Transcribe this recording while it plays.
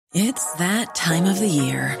It's that time of the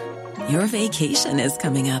year. Your vacation is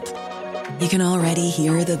coming up. You can already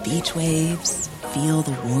hear the beach waves, feel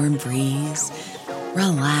the warm breeze,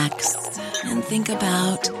 relax, and think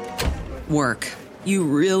about work. You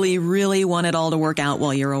really, really want it all to work out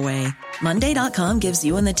while you're away. Monday.com gives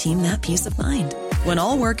you and the team that peace of mind. When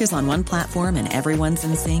all work is on one platform and everyone's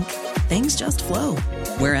in sync, things just flow.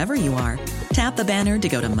 Wherever you are, tap the banner to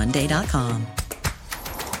go to Monday.com.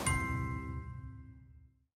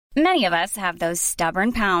 Many of us have those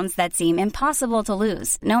stubborn pounds that seem impossible to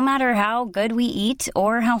lose, no matter how good we eat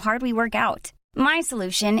or how hard we work out. My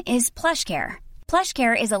solution is PlushCare.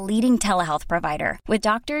 PlushCare is a leading telehealth provider with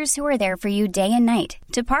doctors who are there for you day and night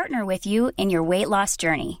to partner with you in your weight loss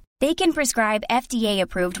journey. They can prescribe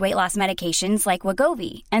FDA-approved weight loss medications like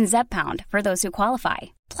Wegovy and Zepbound for those who qualify.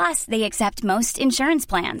 Plus, they accept most insurance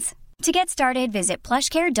plans. To get started, visit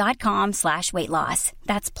plushcare.com/weightloss.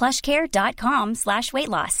 That's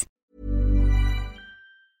plushcare.com/weightloss.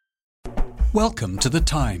 Welcome to The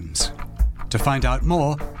Times. To find out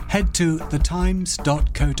more, head to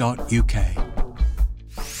thetimes.co.uk.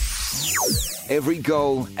 Every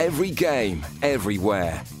goal, every game,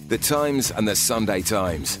 everywhere. The Times and the Sunday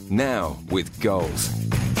Times. Now with goals.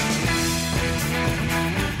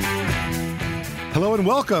 Hello and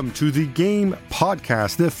welcome to the Game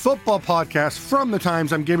Podcast, the football podcast from The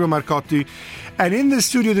Times. I'm Gabriel Marcotti, and in the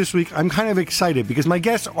studio this week, I'm kind of excited because my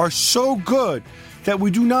guests are so good that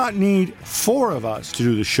we do not need four of us to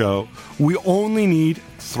do the show. We only need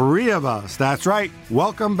three of us. That's right.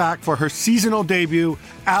 Welcome back for her seasonal debut,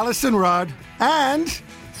 Alison Rudd, and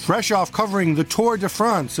fresh off covering the Tour de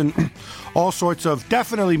France and all sorts of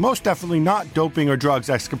most definitely not doping or drugs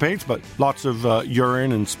escapades, but lots of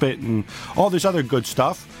urine and spit and all this other good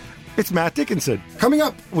stuff. It's Matt Dickinson. Coming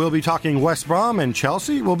up, we'll be talking West Brom and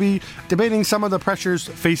Chelsea. We'll be debating some of the pressures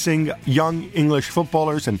facing young English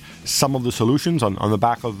footballers and some of the solutions on the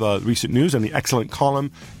back of recent news and the excellent column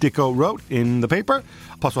Dicko wrote in the paper.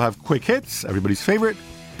 Plus, we'll have quick hits, everybody's favorite.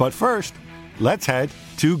 But first, let's head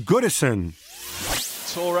to Goodison.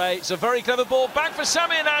 Torre, it's a very clever ball back for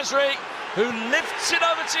Sami Nasri, who lifts it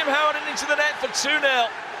over Tim Howard and into the net for 2-0.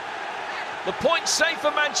 The point safe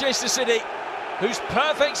for Manchester City, whose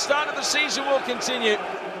perfect start of the season will continue.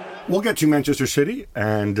 We'll get to Manchester City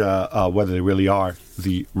and whether they really are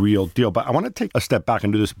the real deal. But I want to take a step back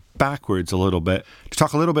and do this backwards a little bit to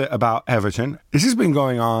talk a little bit about Everton. This has been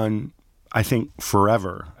going on, I think,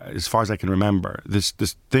 forever, as far as I can remember. This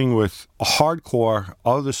thing with a hardcore,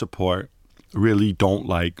 all the support really don't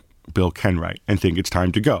like Bill Kenwright and think it's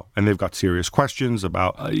time to go. And they've got serious questions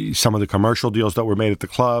about some of the commercial deals that were made at the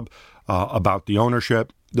club, about the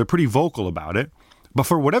ownership. They're pretty vocal about it. But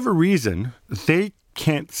for whatever reason, they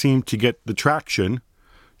can't seem to get the traction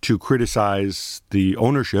to criticize the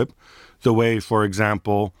ownership the way, for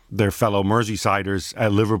example, their fellow Merseysiders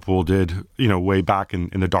at Liverpool did, way back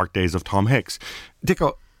in the dark days of Tom Hicks.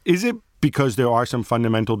 Dicko, is it because there are some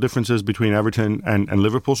fundamental differences between Everton and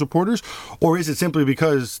Liverpool supporters? Or is it simply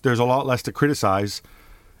because there's a lot less to criticize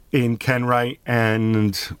in Kenwright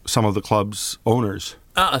and some of the club's owners?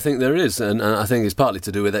 I think there is, and I think it's partly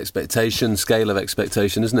to do with expectation, scale of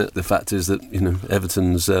expectation, isn't it? The fact is that,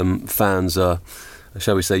 Everton's fans are,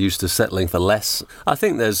 shall we say, used to settling for less. I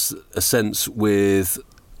think there's a sense with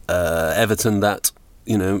Everton that,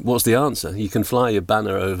 what's the answer? You can fly your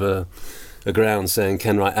banner over a ground saying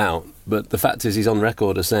Kenwright out, but the fact is he's on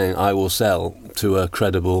record as saying I will sell to a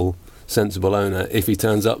credible, sensible owner if he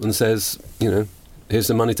turns up and says, here's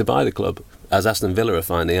the money to buy the club. As Aston Villa are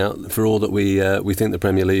finding out, for all that we think the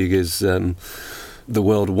Premier League is, the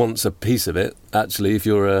world wants a piece of it. Actually, if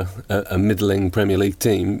you're a middling Premier League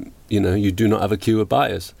team, you do not have a queue of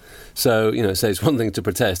buyers. So, so it's one thing to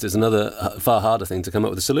protest. It's another far harder thing to come up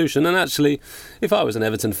with a solution. And actually, if I was an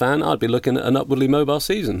Everton fan, I'd be looking at an upwardly mobile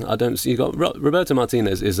season. I don't see. Roberto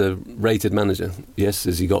Martinez is a rated manager. Yes,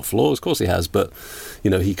 has he got flaws? Of course he has. But,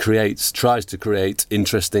 he tries to create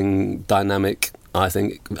interesting, dynamic, I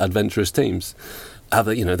think, adventurous teams.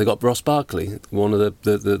 They got Ross Barkley, one of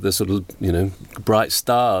the sort of bright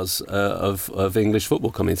stars of English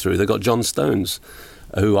football coming through. They got John Stones,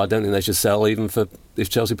 who I don't think they should sell even for if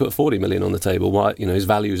Chelsea put 40 million on the table. Why? His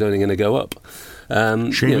value is only going to go up.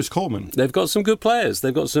 Seamus Coleman. They've got some good players.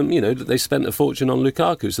 They've got some. They spent a fortune on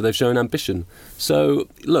Lukaku, so they've shown ambition. So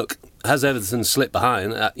look. Has Everton slipped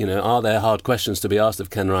behind? Are there hard questions to be asked of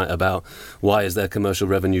Kenwright about why is their commercial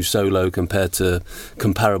revenue so low compared to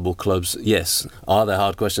comparable clubs? Yes. Are there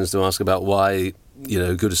hard questions to ask about why,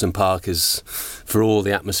 Goodison Park is, for all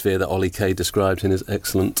the atmosphere that Ollie Kay described in his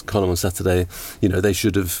excellent column on Saturday, they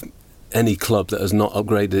should have any club that has not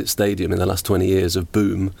upgraded its stadium in the last 20 years of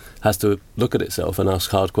boom has to look at itself and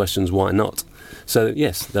ask hard questions, why not? So,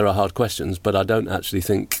 yes, there are hard questions, but I don't actually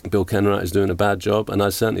think Bill Kenwright is doing a bad job, and I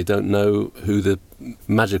certainly don't know who the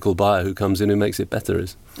magical buyer who comes in who makes it better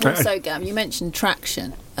is. Also, Gam, you mentioned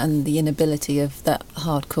traction and the inability of that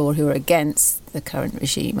hardcore who are against the current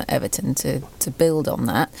regime at Everton to build on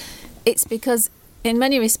that. It's because, in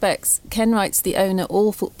many respects, Kenwright's the owner of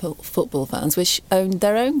all football fans which own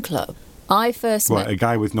their own club. I first met... a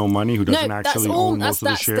guy with no money who doesn't actually own most of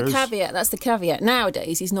the shares? That's the caveat.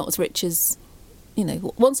 Nowadays, he's not as rich as...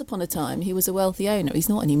 once upon a time, he was a wealthy owner. He's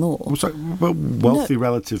not anymore. Wealthy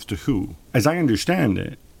relative to who? As I understand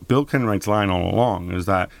it, Bill Kenwright's line all along is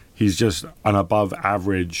that he's just an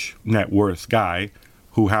above-average net worth guy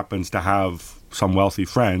who happens to have some wealthy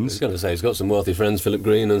friends. I was going to say he's got some wealthy friends, Philip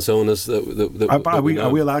Green and so on. Are we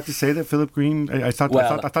allowed to say that Philip Green? I thought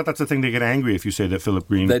that's the thing. They get angry if you say that Philip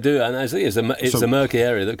Green. They do, and I think it's a murky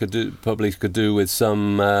area that could do with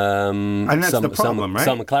some and that's the problem, right?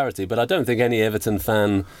 Some clarity. But I don't think any Everton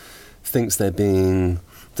fan thinks they're being.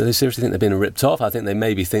 Do they seriously think they're being ripped off? I think they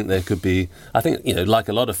maybe think there could be. I think, like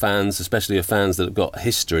a lot of fans, especially of fans that have got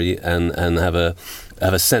history and have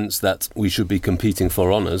a sense that we should be competing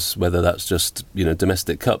for honours, whether that's just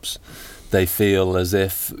domestic cups. They feel as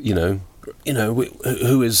if who's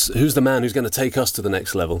the man who's going to take us to the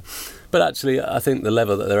next level. But actually, I think the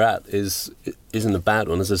level that they're at isn't a bad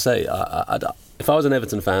one. As I say, if I was an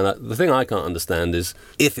Everton fan, the thing I can't understand is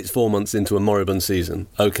if it's 4 months into a moribund season,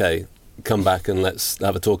 okay, come back and let's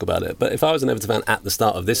have a talk about it. But if I was an Everton fan at the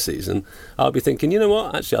start of this season, I'd be thinking, you know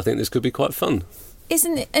what, actually I think this could be quite fun.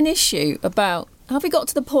 Isn't it an issue about, have we got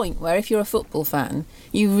to the point where if you're a football fan,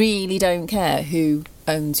 you really don't care who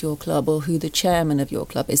owns your club or who the chairman of your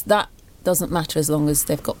club is? That doesn't matter as long as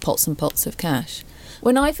they've got pots and pots of cash.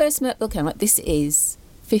 When I first met Bill Kenwright, this is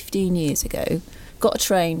 15 years ago, got a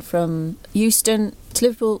train from Euston to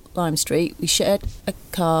Liverpool Lime Street. We shared a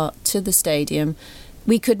car to the stadium.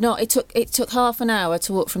 We could not. It took half an hour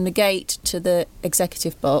to walk from the gate to the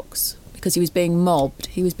executive box because he was being mobbed.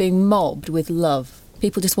 He was being mobbed with love.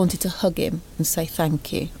 People just wanted to hug him and say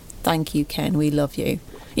thank you, Ken. We love you.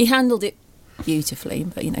 He handled it beautifully,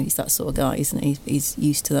 but he's that sort of guy, isn't he? He's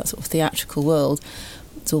used to that sort of theatrical world.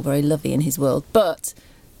 It's all very lovely in his world, but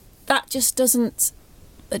that just doesn't.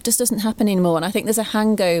 It just doesn't happen anymore. And I think there's a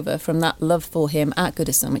hangover from that love for him at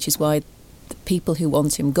Goodison, which is why the people who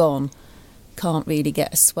want him gone can't really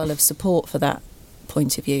get a swell of support for that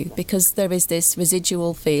point of view, because there is this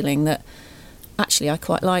residual feeling that actually I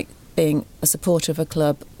quite like being a supporter of a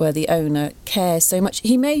club where the owner cares so much.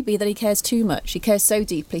 He may be that he cares too much. He cares so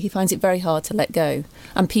deeply, he finds it very hard to let go.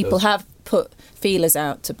 And people have put feelers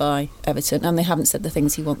out to buy Everton, and they haven't said the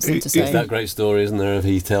things he wants them to say. It's that great story, isn't there?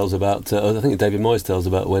 He tells about. I think David Moyes tells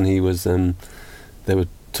about when he was. They were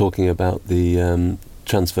talking about the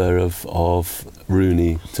transfer of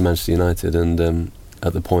Rooney to Manchester United, and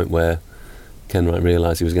at the point where Kenwright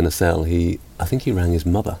realised he was going to sell, I think he rang his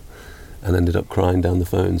mother and ended up crying down the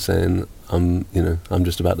phone saying, I'm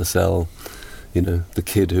just about to sell, the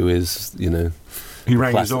kid who is, He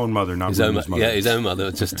rang his own mother, not his mother. Yeah, his own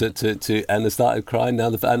mother, just to and they started crying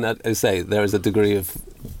down the phone. And I say there is a degree of,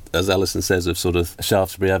 as Alison says, of sort of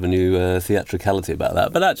Shaftesbury Avenue theatricality about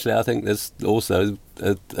that. But actually, I think there's also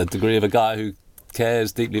a degree of a guy who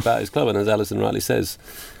cares deeply about his club, and as Alison rightly says,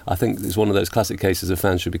 I think it's one of those classic cases of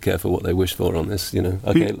fans should be careful what they wish for on this.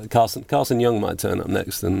 Okay, Carson Young might turn up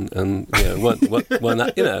next, and won't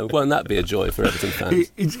that be a joy for Everton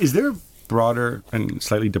fans? Is there a broader and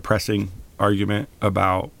slightly depressing argument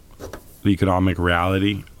about the economic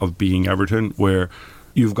reality of being Everton, where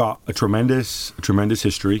you've got a tremendous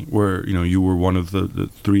history, where you were one of the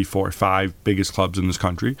 3, 4, 5 biggest clubs in this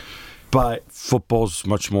country, but football's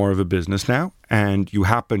much more of a business now, and you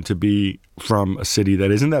happen to be from a city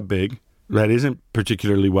that isn't that big, that isn't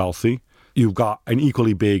particularly wealthy. You've got an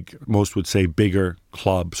equally big, most would say bigger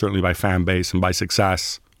club, certainly by fan base and by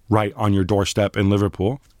success, right on your doorstep in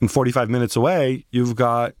Liverpool. And 45 minutes away, you've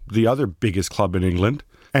got the other biggest club in England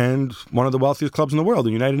and one of the wealthiest clubs in the world,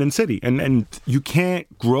 the United City. And you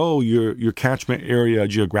can't grow your catchment area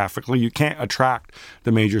geographically. You can't attract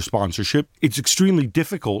the major sponsorship. It's extremely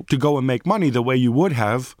difficult to go and make money the way you would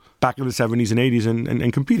have back in the 70s and 80s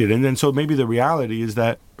and competed. And then so maybe the reality is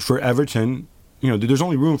that for Everton, there's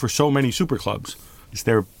only room for so many super clubs. It's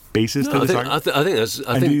their basis to this argument? I think that's.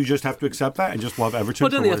 Do you just have to accept that and just love Everton? Well,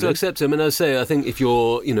 I don't think you have to accept it. I mean, I think if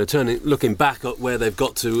you're, looking back at where they've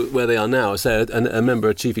got to, where they are now, I remember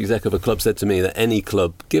a chief exec of a club said to me that any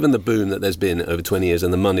club, given the boom that there's been over 20 years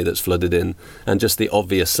and the money that's flooded in, and just the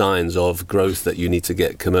obvious signs of growth that you need to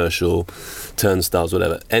get commercial turnstiles,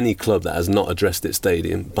 whatever, any club that has not addressed its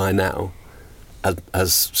stadium by now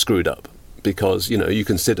has screwed up. Because you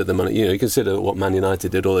consider the money, you consider what Man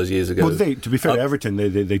United did all those years ago. Well, to be fair to Everton,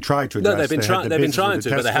 they tried to address. No, they've been trying to,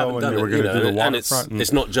 but they haven't done it. And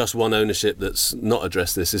it's not just one ownership that's not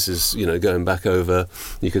addressed this. This is going back over,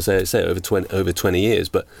 you could say over 20 years.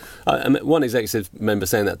 But one executive member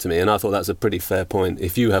saying that to me, and I thought that's a pretty fair point.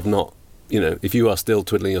 If you have not. If you are still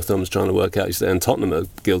twiddling your thumbs trying to work out, and Tottenham are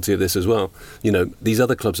guilty of this as well, these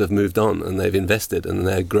other clubs have moved on and they've invested and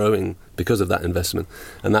they're growing because of that investment.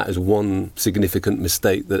 And that is one significant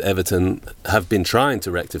mistake that Everton have been trying to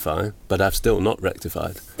rectify, but have still not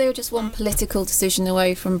rectified. They were just one political decision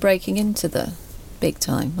away from breaking into the big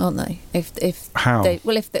time, aren't they? How?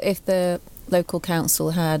 If the local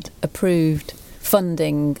council had approved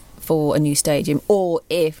funding for a new stadium, or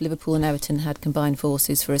if Liverpool and Everton had combined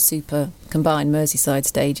forces for a super combined Merseyside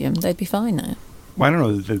stadium, they'd be fine now. Well, I don't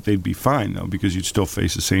know that they'd be fine, though, because you'd still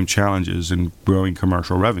face the same challenges in growing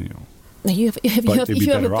commercial revenue. Now, if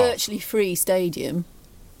you have a virtually free stadium,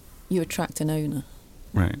 you attract an owner.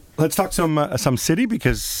 Right. Let's talk some City,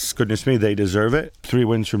 because, goodness me, they deserve it. 3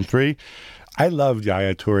 wins from 3. I loved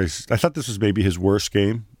Yaya Toure's. I thought this was maybe his worst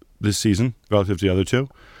game this season relative to the other two.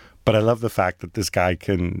 But I love the fact that this guy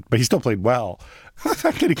but he still played well. The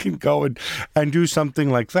fact that he can go and do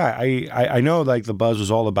something like that. I know like the buzz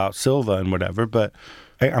was all about Silva and whatever, but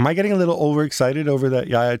am I getting a little overexcited over that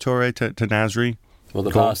Yaya Toure to Nasri? Well,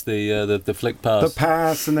 the pass, the flick pass. The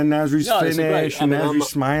pass and then Nasri's finish and Nasri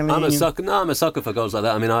smiling. I'm a sucker for goals like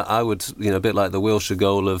that. I mean, I would, a bit like the Wilshere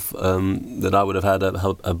goal of that I would have had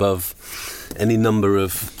above any number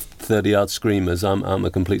of 30-yard screamers. I'm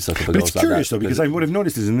a complete sucker for goals like that. It's curious, though, because what I've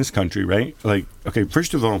noticed is in this country, right? Like, okay,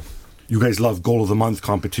 first of all, you guys love goal of the month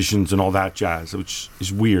competitions and all that jazz, which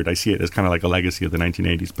is weird. I see it as kind of like a legacy of the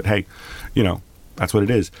 1980s. But hey, that's what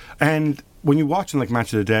it is. And when you watch in like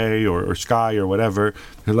Match of the Day or Sky or whatever,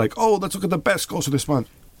 they're like, oh, let's look at the best goals of this month.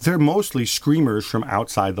 They're mostly screamers from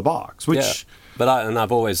outside the box, which... Yeah. But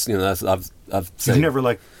I've always, I've said... You've never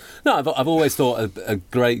like... No, I've always thought a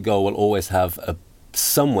great goal will always have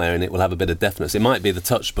somewhere in it will have a bit of deftness. It might be the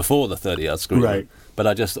touch before the 30-yard screamer. Right. But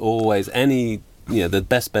I just always, the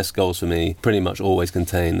best goals for me pretty much always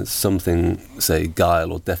contain something, say,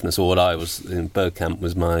 guile or deftness, or what I was in Bergkamp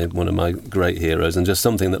was one of my great heroes, and just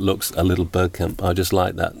something that looks a little Bergkamp. I just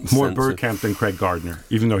like that. More Bergkamp than Craig Gardner,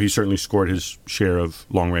 even though he certainly scored his share of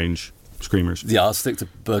long-range screamers. Yeah, I'll stick to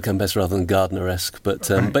Bergkamp best rather than Gardner-esque. But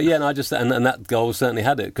yeah, and I just and that goal certainly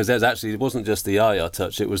had it, because it wasn't just the Yaya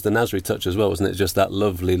touch, it was the Nasri touch as well, wasn't it? Just that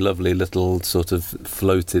lovely little sort of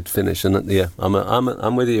floated finish. And yeah,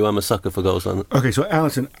 I'm with you. I'm a sucker for goals like that. Okay, so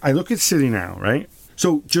Alison, I look at City now, right?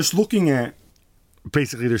 So just looking at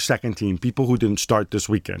basically their second team, people who didn't start this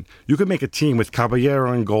weekend, you could make a team with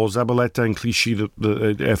Caballero in goal, Zabaleta and Clichy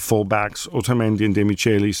the full-backs, Otamendi and De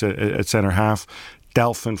Michelis at centre half,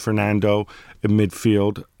 Delphin, Fernando in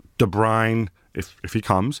midfield, De Bruyne, if he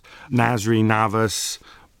comes, Nasri, Navas,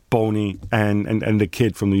 Boney, and the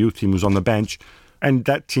kid from the youth team who's on the bench. And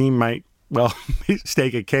that team might,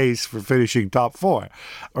 stake a case for finishing top 4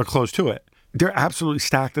 or close to it. They're absolutely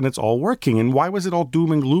stacked and it's all working. And why was it all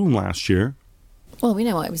doom and gloom last year? Well, we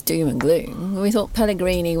know why it was doom and gloom. We thought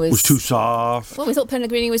Pellegrini was too soft. Well, we thought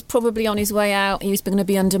Pellegrini was probably on his way out. He was going to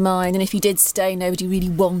be undermined. And if he did stay, nobody really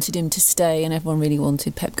wanted him to stay. And everyone really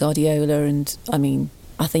wanted Pep Guardiola. And, I mean,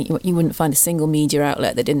 I think you wouldn't find a single media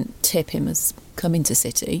outlet that didn't tip him as coming to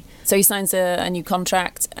City. So he signs a new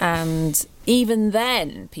contract. And even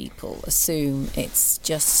then, people assume it's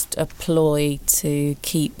just a ploy to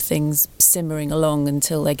keep things simmering along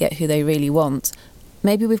until they get who they really want.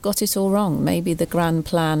 Maybe we've got it all wrong. Maybe the grand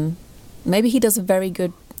plan... Maybe he does a very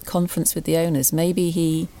good conference with the owners. Maybe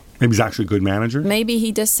he's actually a good manager. Maybe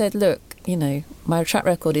he just said, look, my track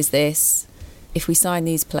record is this. If we sign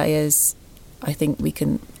these players, I think we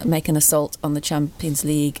can make an assault on the Champions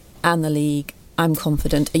League and the league. I'm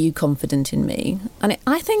confident. Are you confident in me? And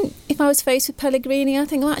I think if I was faced with Pellegrini, I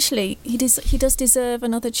think, actually, he does deserve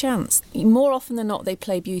another chance. More often than not, they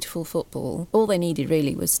play beautiful football. All they needed,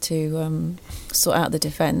 really, was to sort out the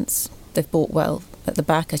defence. They've bought well at the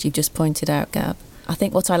back, as you've just pointed out, Gab. I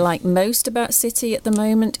think what I like most about City at the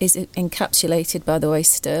moment is encapsulated by the way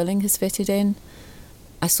Sterling has fitted in.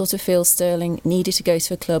 I sort of feel Sterling needed to go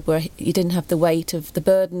to a club where he didn't have the weight of the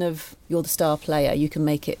burden of you're the star player, you can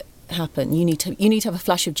make it happen. You need to have a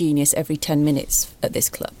flash of genius every 10 minutes at this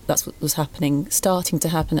club. That's what was starting to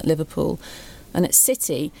happen at Liverpool. And at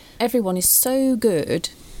City, everyone is so good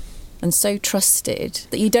and so trusted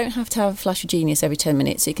that you don't have to have a flash of genius every 10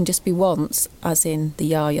 minutes. It can just be once, as in the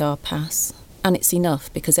Yaya pass. And it's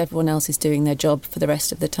enough because everyone else is doing their job for the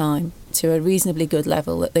rest of the time to a reasonably good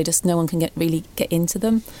level that no one can really get into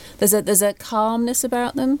them. There's a calmness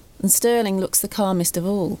about them, and Sterling looks the calmest of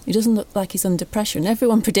all. He doesn't look like he's under pressure, and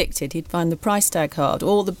everyone predicted he'd find the price tag hard,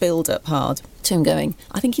 all the build-up hard, to him going,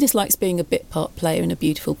 I think he just likes being a bit part player in a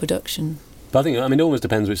beautiful production. But I think, it almost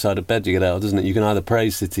depends which side of bed you get out, doesn't it? You can either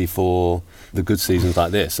praise City for the good seasons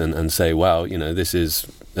like this and say, wow, this is,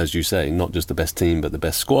 as you say, not just the best team but the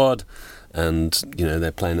best squad, and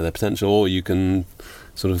they're playing to their potential, or you can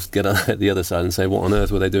sort of get at the other side and say, what on earth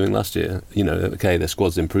were they doing last year? Okay, their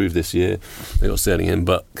squad's improved this year, they got Sterling in,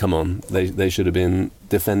 but come on, they should have been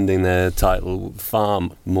defending their title far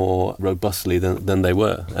more robustly than they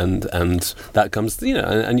were, and that comes,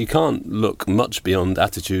 and you can't look much beyond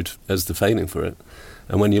attitude as the failing for it.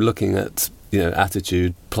 And when you're looking at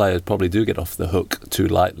attitude, players probably do get off the hook too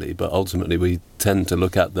lightly, but ultimately we tend to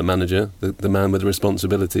look at the manager, the man with the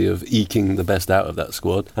responsibility of eking the best out of that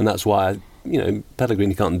squad, and that's why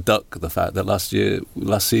Pellegrini can't duck the fact that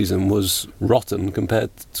last season was rotten compared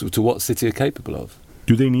to what City are capable of.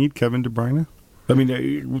 Do they need Kevin De Bruyne?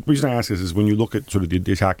 The reason I ask this is when you look at sort of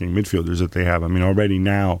the attacking midfielders that they have. Already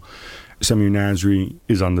now, Samir Nasri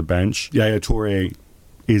is on the bench. Yaya Toure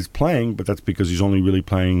is playing, but that's because he's only really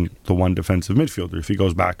playing the one defensive midfielder. If he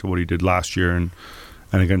goes back to what he did last year and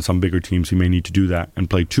against some bigger teams, he may need to do that and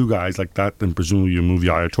play two guys like that, then presumably you move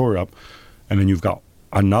Yaya Toure up, and then you've got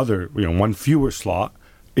another, one fewer slot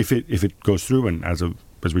if it goes through, and as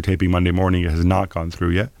we're taping Monday morning, it has not gone through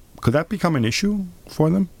yet. Could that become an issue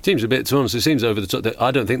for them? Seems a bit, to be honest, it seems over the top.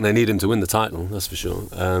 I don't think they need him to win the title, that's for sure.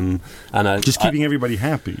 Just keeping everybody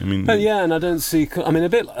happy. And I don't see.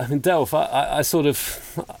 Delph,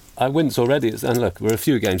 I wince already. And look, we're a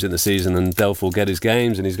few games in the season, and Delph will get his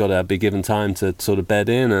games, and he's got to be given time to sort of bed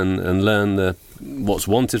in and learn what's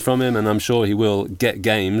wanted from him. And I'm sure he will get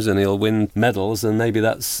games and he'll win medals, and maybe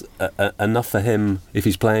that's enough for him if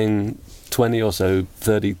he's playing 20 or so,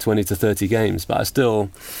 20 to 30 games. But I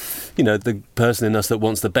still, the person in us that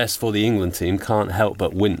wants the best for the England team can't help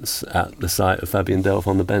but wince at the sight of Fabian Delph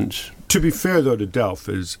on the bench. To be fair, though, to Delph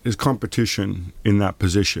is competition in that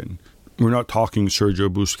position. We're not talking Sergio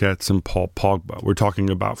Busquets and Paul Pogba. We're talking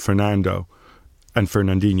about Fernando and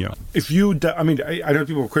Fernandinho. I know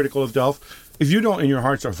people are critical of Delph. If you don't, in your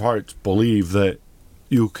hearts of hearts, believe that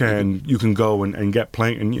you can go and get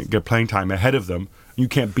playing time ahead of them, you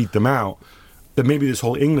can't beat them out, then maybe this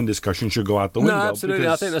whole England discussion should go out the window. No, absolutely.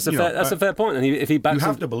 Because, I think that's a fair point. And if he backs, you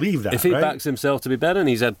have to believe that. If he backs himself to be better, and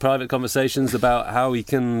he's had private conversations about how he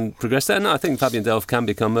can progress there, and I think Fabian Delph can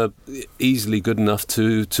become easily good enough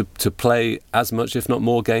to play as much, if not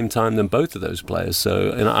more, game time than both of those players.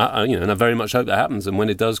 So, and I very much hope that happens. And when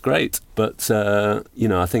it does, great. But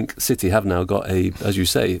I think City have now got as you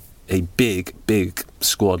say, a big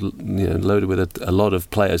squad, loaded with a lot of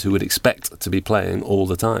players who would expect to be playing all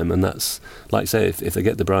the time, and that's, like I say, if they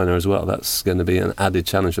get De Bruyne as well, that's going to be an added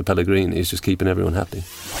challenge for Pellegrini. He's just keeping everyone happy.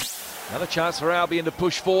 Another chance for Albion to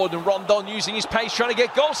push forward, and Rondon using his pace trying to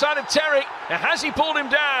get goal side of Terry. Now, has he pulled him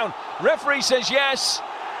down? Referee says yes.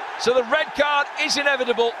 So the red card is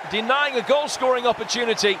inevitable, denying a goal-scoring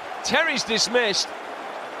opportunity. Terry's dismissed.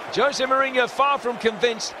 Jose Mourinho far from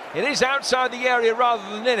convinced. It is outside the area rather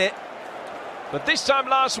than in it. But this time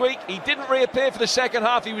last week, he didn't reappear for the second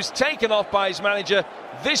half. He was taken off by his manager.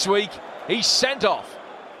 This week, he's sent off.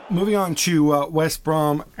 Moving on to West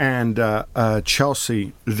Brom and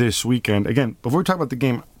Chelsea this weekend. Again, before we talk about the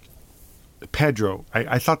game, Pedro,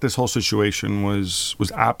 I thought this whole situation was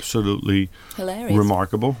absolutely hilarious.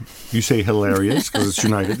 Remarkable. You say hilarious because it's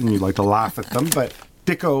United and you like to laugh at them. But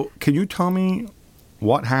Dicko, can you tell me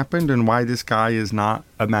what happened and why this guy is not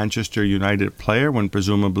a Manchester United player when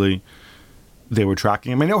presumably they were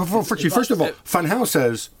tracking him? First of all, Van Gaal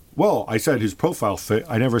says, well, I said his profile fit.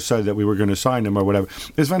 I never said that we were going to sign him or whatever.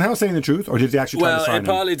 Is Van Gaal saying the truth, or did they actually try to sign him?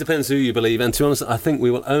 Well, it partly depends who you believe. And to be honest, I think we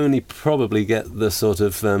will only probably get the sort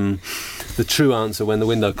of the true answer when the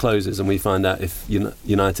window closes and we find out if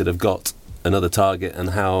United have got another target and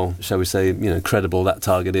how, shall we say, credible that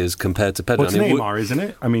target is compared to Pedro. Well, it's Neymar, isn't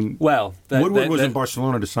it? I mean, Woodward was in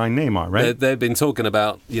Barcelona to sign Neymar, right? They've been talking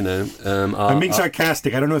about, I'm being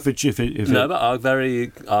sarcastic. I don't know if no, but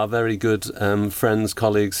our very good friends,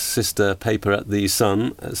 colleagues, sister paper at the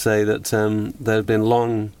Sun say that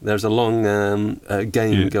there's a long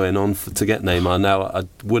game going on to get Neymar. Now, I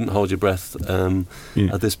wouldn't hold your breath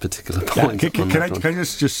at this particular point. Can I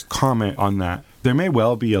just comment on that? There may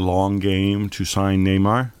well be a long game to sign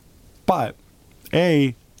Neymar, but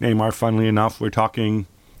Neymar, funnily enough, we're talking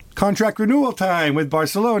contract renewal time with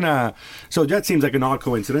Barcelona. So that seems like an odd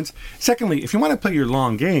coincidence. Secondly, if you want to play your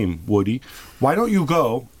long game, Woody, why don't you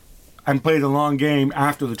go and play the long game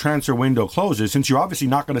after the transfer window closes, since you're obviously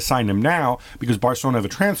not going to sign him now because Barcelona have a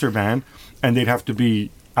transfer ban and they'd have to be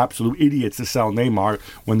absolute idiots to sell Neymar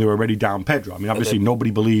when they were already down Pedro. I mean, obviously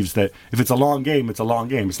nobody believes that if it's a long game, it's a long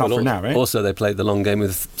game. It's not for now, right? Also, they played the long game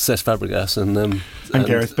with Cesc Fabregas and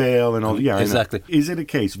Gareth Bale and all. Yeah, exactly. Is it a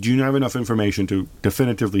case? Do you have enough information to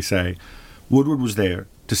definitively say Woodward was there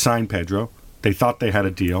to sign Pedro? They thought they had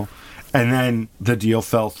a deal, and then the deal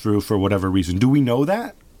fell through for whatever reason. Do we know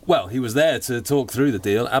that? Well, he was there to talk through the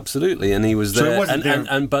deal, absolutely, and he was there. So it wasn't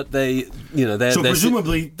there. But they, So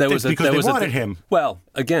presumably, because they wanted him. Well,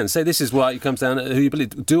 again, this is why it comes down to who you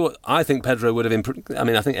believe. I think Pedro would have improved. I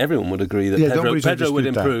mean, I think everyone would agree that Pedro would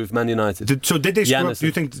improve Man United. Did they screw up? Do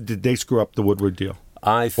you think did they screw up the Woodward deal?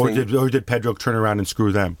 I think, or did Pedro turn around and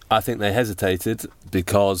screw them? I think they hesitated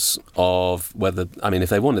because of whether. I mean, if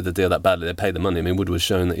they wanted the deal that badly, they'd pay the money. I mean, Woodward's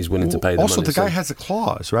shown that he's willing to pay the money. Also, the guy has a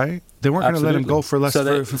clause, right? They weren't going to let him go for less. So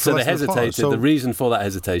they hesitated. The reason for that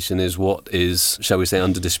hesitation is what is, shall we say,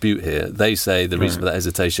 under dispute here. They say the reason for that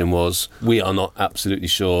hesitation was we are not absolutely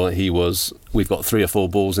sure he was. We've got 3 or 4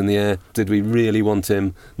 balls in the air. Did we really want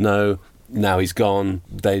him? No. Now he's gone.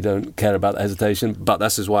 They don't care about the hesitation. But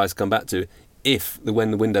that's just why it's come back to.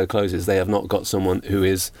 When the window closes, they have not got someone who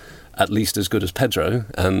is at least as good as Pedro,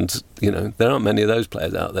 and there aren't many of those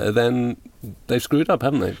players out there, then they've screwed up,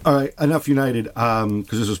 haven't they? All right, enough United, because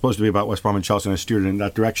this was supposed to be about West Brom and Chelsea, and I steered it in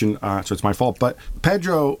that direction, so it's my fault. But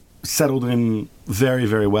Pedro settled in very,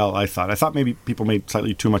 very well, I thought. I thought maybe people made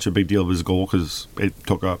slightly too much a big deal of his goal because it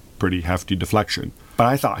took a pretty hefty deflection. But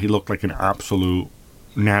I thought he looked like an absolute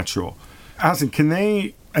natural. Alison, can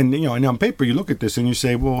they... And on paper you look at this and you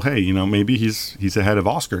say, well, hey, maybe he's ahead of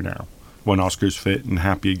Oscar now when Oscar's fit and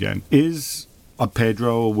happy again. Is a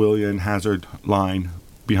Pedro, Willian, Hazard line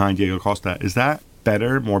behind Diego Costa, is that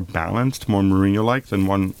better, more balanced, more Mourinho-like than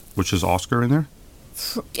one which is Oscar in there?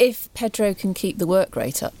 If Pedro can keep the work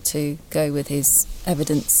rate up to go with his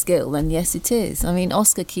evident skill, then yes, it is. I mean,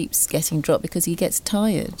 Oscar keeps getting dropped because he gets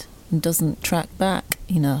tired and doesn't track back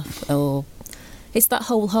enough, or... It's that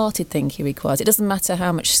wholehearted thing he requires. It doesn't matter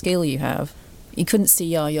how much skill you have. You couldn't see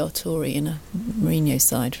Yaya Toure in a Mourinho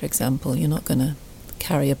side, for example. You're not going to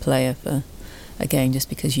carry a player for a game just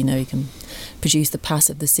because he can produce the pass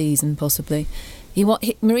of the season, possibly.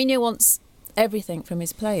 Mourinho wants everything from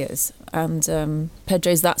his players, and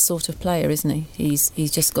Pedro's that sort of player, isn't he?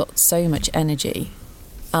 He's just got so much energy,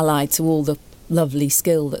 allied to all the lovely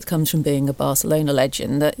skill that comes from being a Barcelona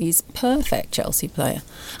legend, that he's perfect Chelsea player.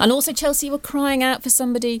 And also Chelsea were crying out for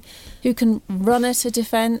somebody who can run at a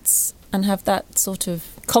defence and have that sort of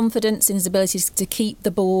confidence in his ability to keep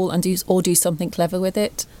the ball and do something clever with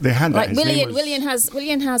it. They had that. Willian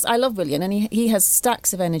has. I love Willian, and he has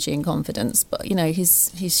stacks of energy and confidence. But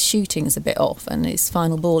his shooting's a bit off, and his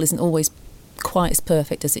final ball isn't always quite as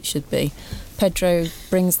perfect as it should be. Pedro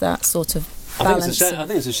brings that sort of balance. I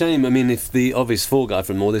think it's a shame. I mean, if the obvious fall guy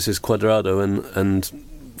from all this is Cuadrado, and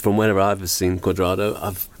from whenever I've seen Cuadrado,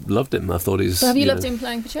 I've loved him. I thought he's... But have you loved him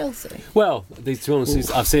playing for Chelsea? Well, to be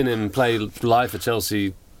honest, I've seen him play live for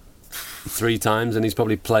Chelsea 3 times, and he's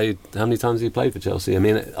probably played... How many times has he played for Chelsea? I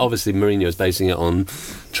mean, obviously Mourinho is basing it on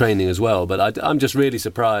training as well, but I'm just really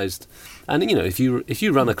surprised. And, if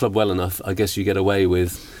you run a club well enough, I guess you get away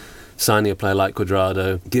with signing a player like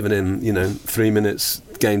Cuadrado, giving him, 3 minutes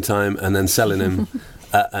game time, and then selling him,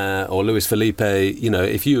 or Luis Felipe.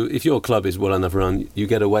 If your club is well enough run, you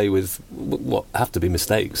get away with what have to be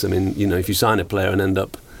mistakes. I mean, if you sign a player and end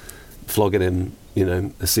up flogging him,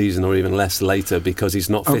 a season or even less later because he's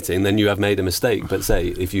not fitting, then you have made a mistake. But say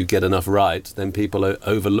if you get enough right, then people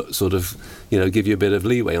overlook, sort of, give you a bit of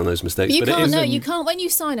leeway on those mistakes. You can't. When you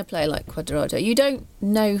sign a player like Cuadrado, you don't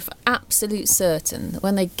know for absolute certain that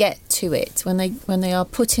when they get to it, when they are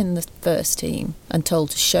put in the first team and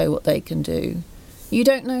told to show what they can do, You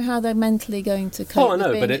don't know how they're mentally going to cope. Oh, I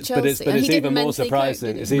know, with but being at it's Chelsea. even more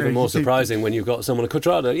surprising. It's even more surprising when you've got someone like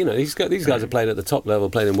Cuadrado. You know, these guys have played at the top level,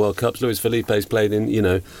 played in World Cups. Luis Felipe's played in, you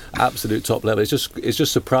know, absolute top level. It's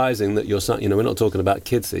just surprising that you're, you know, we're not talking about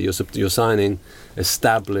kids here. You're signing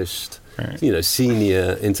established, you know,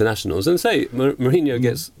 senior internationals. And say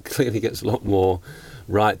Mourinho clearly gets a lot more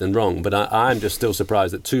right than wrong, but I'm just still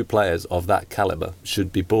surprised that 2 players of that calibre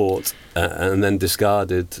should be bought and then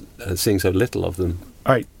discarded, seeing so little of them.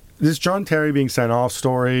 All right, this John Terry being sent off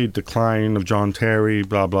story, decline of John Terry,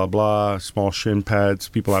 blah, blah, blah, small shin pads.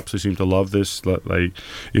 People absolutely seem to love this. Like,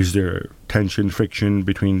 is there tension, friction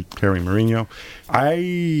between Terry and Mourinho?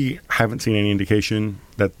 I haven't seen any indication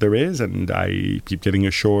that there is, and I keep getting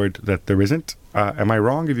assured that there isn't. Am I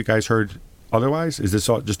wrong? Have you guys heard otherwise? Is this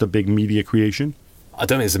all just a big media creation? I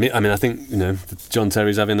don't think it's. I mean, I think, you know, John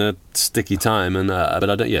Terry's having a sticky time, and but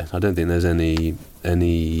I don't. Yeah, I don't think there's any.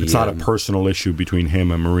 It's not a personal issue between him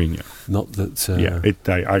and Mourinho. Not that.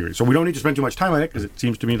 I agree. So we don't need to spend too much time on it because it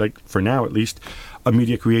seems to me like, for now at least, a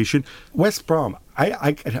media creation. West Brom.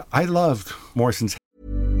 I loved Morrison's.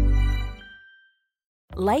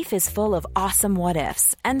 Life is full of awesome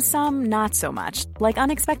what-ifs, and some not so much, like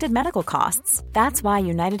unexpected medical costs. That's why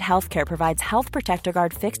United Healthcare provides Health Protector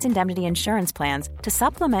Guard fixed indemnity insurance plans to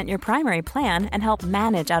supplement your primary plan and help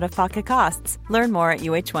manage out-of-pocket costs. Learn more at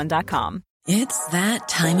uh1.com. It's that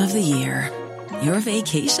time of the year. Your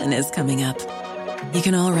vacation is coming up. You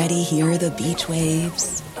can already hear the beach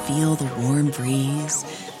waves, feel the warm breeze,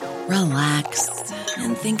 relax,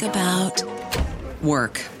 and think about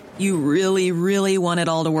work. You really, really want it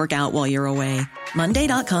all to work out while you're away.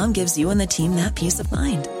 Monday.com gives you and the team that peace of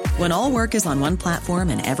mind. When all work is on one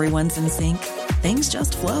platform and everyone's in sync, things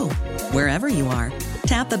just flow. Wherever you are,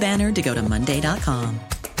 tap the banner to go to Monday.com.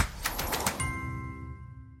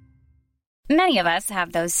 Many of us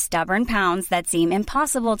have those stubborn pounds that seem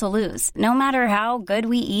impossible to lose, no matter how good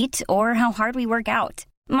we eat or how hard we work out.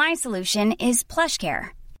 My solution is PlushCare.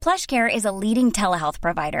 PlushCare is a leading telehealth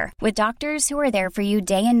provider with doctors who are there for you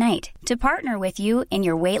day and night to partner with you in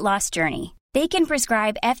your weight loss journey. They can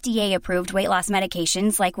prescribe FDA-approved weight loss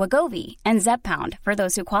medications like Wegovy and Zepbound for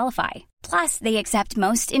those who qualify. Plus, they accept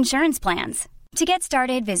most insurance plans. To get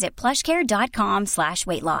started, visit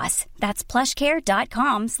plushcare.com/weightloss. That's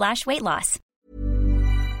plushcare.com/weightloss.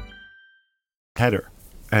 Header.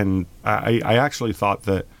 And I actually thought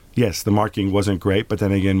that, yes, the marking wasn't great, but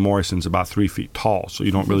then again, Morrison's about 3 feet tall, so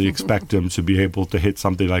you don't really expect him to be able to hit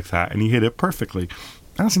something like that, and he hit it perfectly.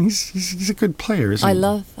 Alison, he's a good player, isn't he? I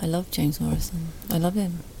love James Morrison. I love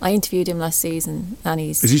him. I interviewed him last season, and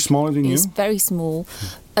Is he smaller than you? He's very small.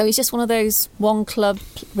 Oh, he's just one of those one club,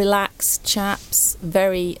 relaxed chaps,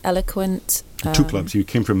 very eloquent. 2 clubs. He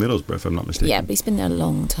came from Middlesbrough, if I'm not mistaken. Yeah, but he's been there a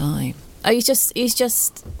long time. Oh, he's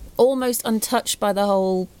just almost untouched by the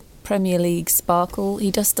whole Premier League sparkle.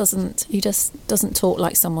 He just doesn't talk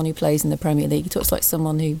like someone who plays in the Premier League. He talks like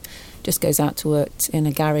someone who just goes out to work in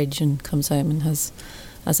a garage and comes home and has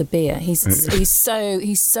a beer. He's so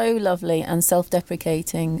lovely and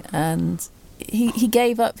self-deprecating, and he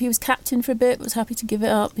gave up. He was captain for a bit, but was happy to give it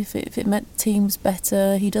up if it meant teams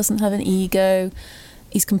better. He doesn't have an ego.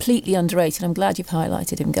 He's completely underrated. I'm glad you've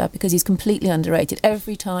highlighted him, Gab, because he's completely underrated.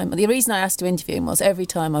 Every time, the reason I asked to interview him was every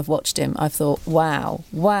time I've watched him, I've thought, wow,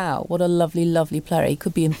 what a lovely, lovely player. He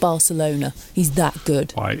could be in Barcelona. He's that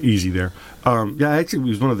good. Why, easy there. Actually, he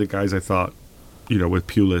was one of the guys I thought, you know, with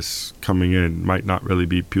Pulis coming in, might not really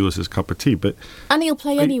be Pulis' cup of tea. And he'll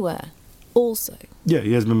play anywhere, also. Yeah,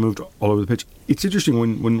 he has been moved all over the pitch. It's interesting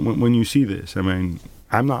when you see this. I mean,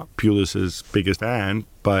 I'm not Pulis' biggest fan,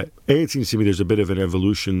 but it seems to me there's a bit of an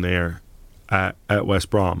evolution there at West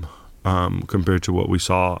Brom compared to what we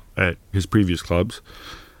saw at his previous clubs.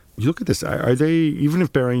 You look at this, are they, even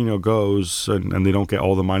if Berahino goes and they don't get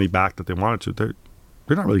all the money back that they wanted to,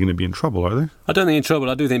 they're not really going to be in trouble, are they? I don't think in trouble.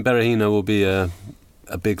 I do think Berahino will be a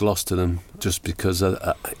big loss to them, just because,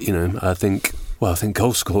 I think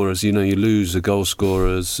goal scorers, you lose the goal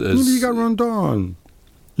scorers. You got Rondon.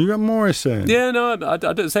 You got Morrison. Yeah, no, I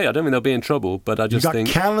don't think they'll be in trouble, but I just think...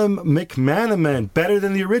 You got Callum McManaman, better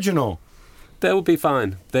than the original. They will be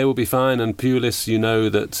fine. And Pulis,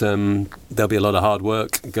 that there'll be a lot of hard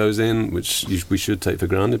work goes in, which we should take for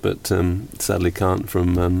granted, but sadly can't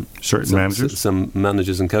from some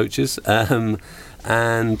managers and coaches. And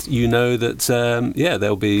that,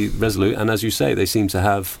 they'll be resolute. And as you say, they seem to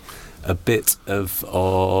have a bit of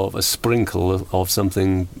a sprinkle of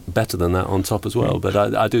something better than that on top as well. But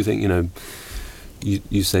I do think,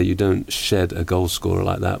 you say you don't shed a goal scorer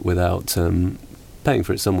like that without paying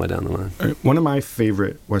for it somewhere down the line. One of my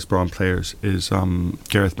favourite West Brom players is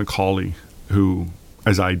Gareth McCauley, who,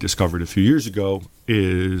 as I discovered a few years ago,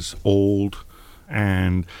 is old,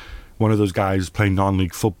 and one of those guys playing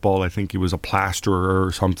non-league football, I think he was a plasterer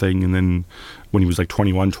or something, and then when he was like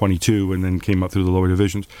 21, 22, and then came up through the lower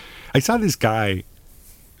divisions. I saw this guy,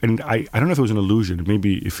 and I don't know if it was an illusion.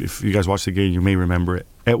 Maybe if you guys watched the game, you may remember it.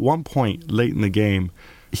 At one point, late in the game,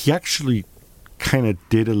 he actually kind of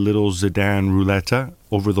did a little Zidane roulette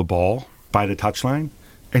over the ball by the touchline.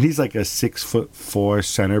 And he's like a 6'4"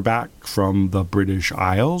 center back from the British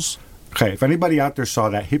Isles. Okay, if anybody out there saw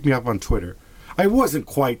that, hit me up on Twitter. I wasn't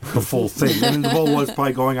quite the full thing. And the ball was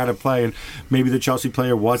probably going out of play, and maybe the Chelsea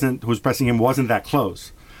player who was pressing him wasn't that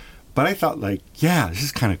close. But I thought, like, yeah, this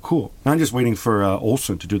is kind of cool. I'm just waiting for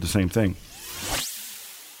Olsen to do the same thing.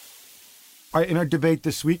 All right, in our debate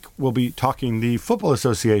this week, we'll be talking the Football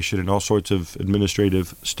Association and all sorts of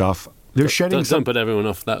administrative stuff. They're shedding don't put everyone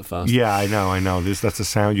off that fast. Yeah, I know. That's a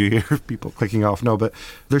sound you hear, people clicking off. No, but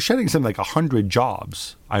they're shedding something like 100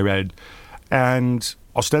 jobs, I read. And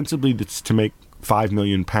ostensibly it's to make £5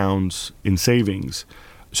 million in savings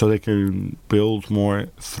so they can build more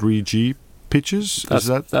 3G pitches.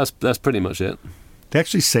 That's pretty much it. They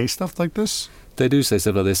actually say stuff like this? They do say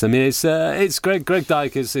stuff like this. I mean, it's Greg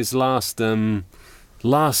Dyke is his last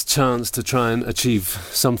chance to try and achieve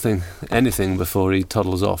anything before he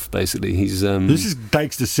toddles off, basically. He's This is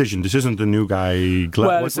Dyke's decision. This isn't the new guy, Glenn.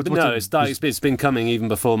 Well, it's Dyke's. It's been coming even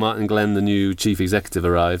before Martin Glenn, the new chief executive,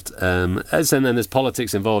 arrived. And then there's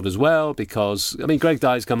politics involved as well, because, I mean, Greg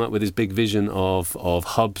Dyke's come up with his big vision of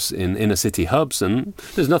hubs, in inner city hubs, and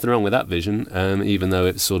there's nothing wrong with that vision, even though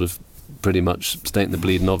it's sort of pretty much stating the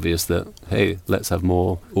bleeding obvious that, hey, let's have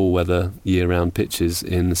more all-weather, year-round pitches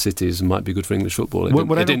in the cities. Might be good for English football.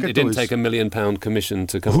 It didn't take £1 million commission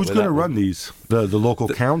to come up with that. Who's going to run these? The local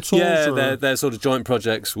councils? Yeah, they're sort of joint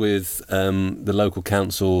projects with the local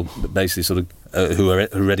council, basically sort of who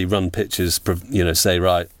already run pitches, say,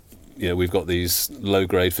 right, we've got these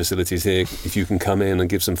low-grade facilities here. If you can come in and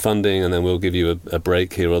give some funding, and then we'll give you a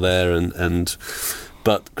break here or there,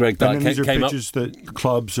 But Greg Dyke came up... And these are pitches that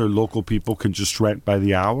clubs or local people can just rent by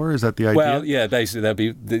the hour? Is that the idea? Well, yeah,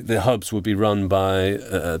 basically the hubs would be run by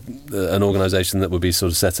an organisation that would be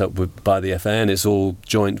sort of set up by the FA, and it's all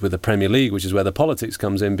joint with the Premier League, which is where the politics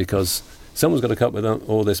comes in, because someone's got to come up with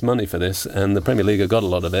all this money for this, and the Premier League have got a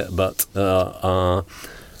lot of it, but are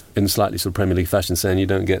in slightly sort of Premier League fashion saying you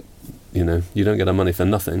don't get our money for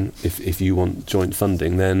nothing. If you want joint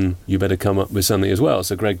funding, then you better come up with something as well.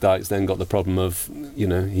 So Greg Dyke's then got the problem of, he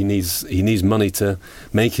needs money to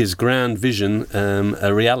make his grand vision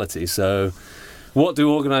a reality. So what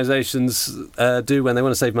do organisations do when they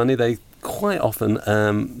want to save money? They quite often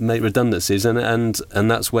make redundancies, and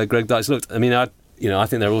that's where Greg Dyke's looked. I mean, I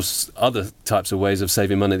think there are also other types of ways of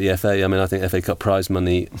saving money at the FA. I mean, I think FA Cup prize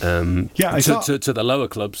money to the lower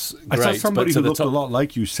clubs. Great, I saw somebody who looked a lot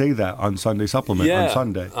like you say that on Sunday Supplement on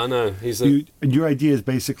Sunday. I know. And your idea is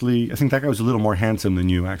basically, I think that guy was a little more handsome than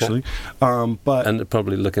you, actually. But and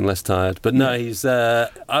probably looking less tired. But no, he's... I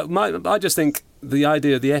just think the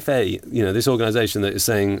idea of the FA, this organisation that is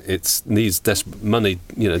saying it needs money,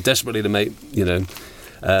 desperately to make,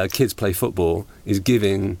 kids play football, is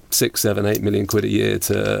giving 6, 7, 8 million quid a year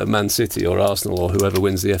to Man City or Arsenal or whoever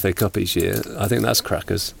wins the FA Cup each year. I think that's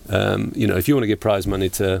crackers. If you want to give prize money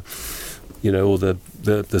to all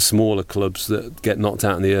the smaller clubs that get knocked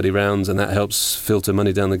out in the early rounds and that helps filter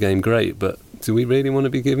money down the game, great, but do we really want to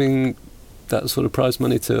be giving that sort of prize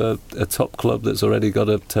money to a top club that's already got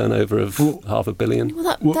a turnover of £500 million?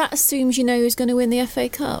 Well, that assumes you know who's going to win the FA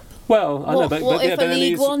Cup. Well, I know, but what if a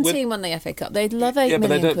League One team won the FA Cup? They'd love £8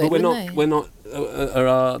 million quid, wouldn't they? We're not. Are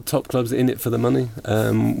our top clubs in it for the money?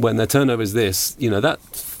 When their turnover is this, that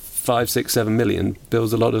 5, 6, 7 million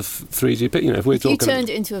builds a lot of 3G. If you turned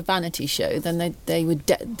it into a vanity show, then they would.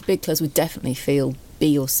 The big clubs would definitely feel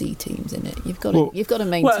B or C teams in it. You've got to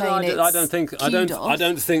maintain. Well, no, I don't think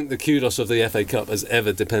the kudos of the FA Cup has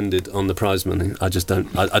ever depended on the prize money. I just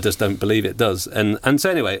don't believe it does. And so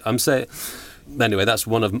anyway, that's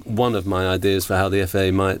one of my ideas for how the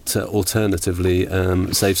FA might alternatively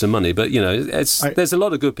save some money. But there's a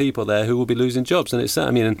lot of good people there who will be losing jobs, and it's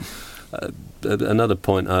another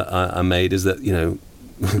point I made is that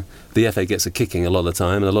the FA gets a kicking a lot of the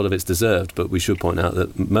time, and a lot of it's deserved, but we should point out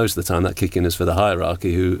that most of the time that kicking is for the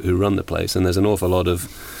hierarchy who run the place, and there's an awful lot of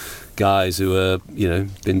guys who are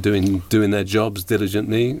been doing their jobs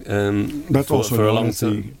diligently that's for a long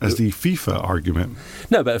time as the FIFA argument.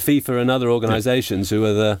 No, but FIFA and other organisations who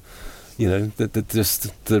are the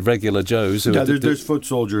regular Joes. There's foot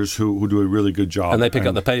soldiers who do a really good job. And they pick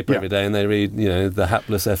up the paper every day and they read, the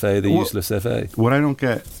hapless FA, the useless FA. What I don't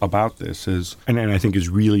get about this is, and I think is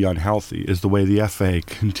really unhealthy, is the way the FA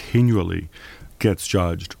continually gets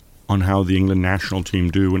judged on how the England national team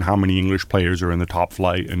do and how many English players are in the top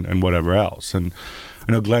flight and whatever else. And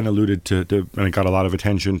I know Glenn alluded to, and it got a lot of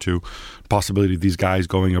attention to, the possibility of these guys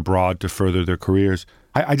going abroad to further their careers.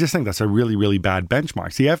 I just think that's a really, really bad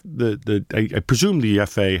benchmark. I presume the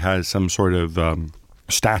FA has some sort of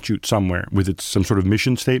statute somewhere with some sort of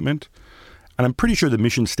mission statement. And I'm pretty sure the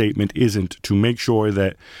mission statement isn't to make sure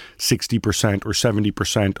that 60% or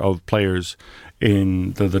 70% of players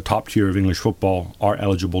in the top tier of English football are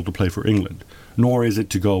eligible to play for England, nor is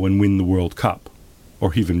it to go and win the World Cup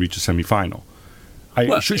or even reach a semi-final.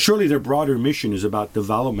 Surely their broader mission is about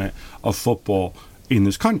development of football in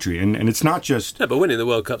this country, and it's not just... Yeah, but winning the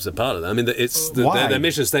World Cup's a part of that. I mean, their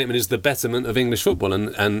mission statement is the betterment of English football,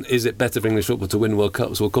 and is it better for English football to win World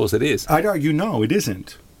Cups? Well, of course it is. I'd argue no, it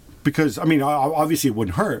isn't. Because, I mean, obviously it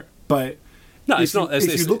wouldn't hurt, but... No, it's not.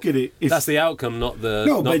 If you look at it... That's the outcome, not the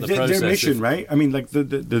process. Their mission, right? I mean, like,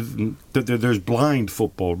 there's blind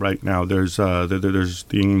football right now. There's the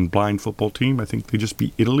England blind football team. I think they just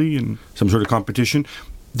beat Italy in some sort of competition.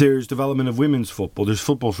 There's development of women's football. There's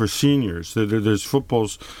football for seniors. There's football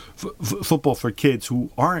for kids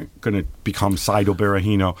who aren't going to become Saido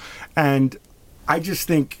Berahino. And I just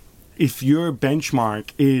think if your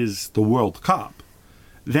benchmark is the World Cup,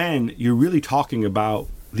 then you're really talking about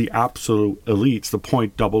the absolute elites, the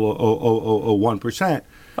 0.0001%.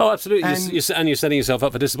 Oh, absolutely. And you're setting yourself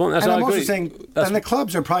up for disappointment. And I'm also saying, and the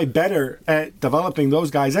clubs are probably better at developing those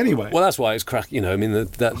guys anyway. Well, that's why it's crack. I mean,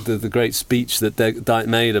 the great speech that Dyke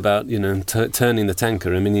made about turning the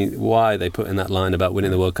tanker. I mean, why they put in that line about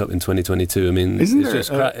winning the World Cup in 2022? I mean,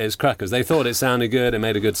 it's crackers. They thought it sounded good. It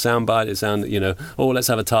made a good soundbite. It sounded, let's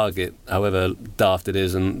have a target, however daft it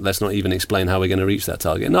is, and let's not even explain how we're going to reach that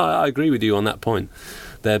target. No, I agree with you on that point.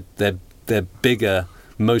 Their bigger,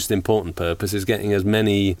 most important purpose is getting as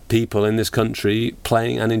many people in this country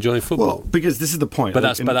playing and enjoying football. Well, because this is the point. But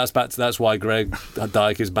that's why Greg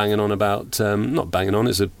Dyke is banging on about not banging on.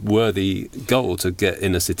 It's a worthy goal to get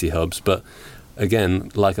inner city hubs, but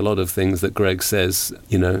again, like a lot of things that Greg says,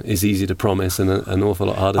 is easy to promise and an awful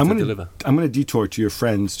lot harder to deliver. I'm going to detour to your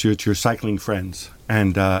friends, to your cycling friends,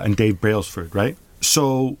 and Dave Brailsford, right?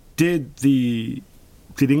 So did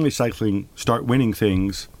English cycling start winning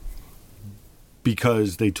things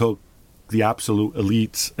because they took the absolute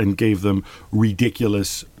elites and gave them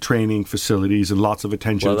ridiculous training facilities and lots of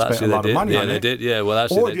attention and spent a lot of money on it? They did, yeah. Well,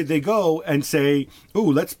 actually, or did they go and say,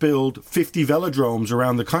 let's build 50 velodromes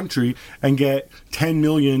around the country and get 10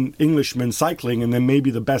 million Englishmen cycling, and then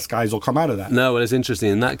maybe the best guys will come out of that? No, well, it's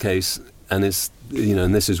interesting in that case, and it's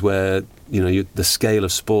and this is where the scale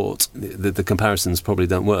of sport, the comparisons probably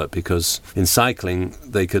don't work, because in cycling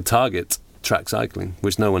they could target track cycling,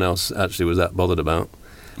 which no one else actually was that bothered about.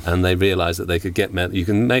 And they realised that they could get you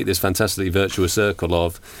can make this fantastically virtuous circle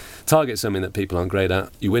of target something that people aren't great at,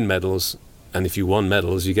 you win medals, and if you won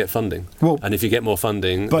medals, you get funding. And if you get more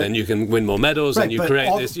funding, then you can win more medals, and you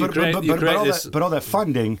create this. But all that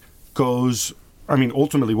funding goes. I mean,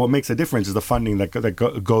 ultimately, what makes a difference is the funding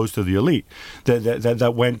that goes to the elite,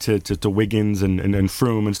 that went to Wiggins and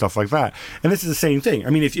Froome and stuff like that. And this is the same thing. I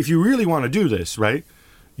mean, if you really want to do this, right?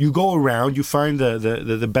 You go around, you find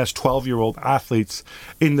the best 12-year-old athletes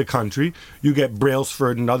in the country. You get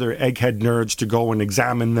Brailsford and other egghead nerds to go and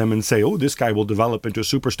examine them and say, this guy will develop into a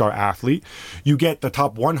superstar athlete. You get the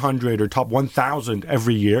top 100 or top 1,000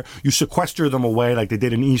 every year. You sequester them away like they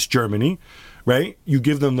did in East Germany, right? You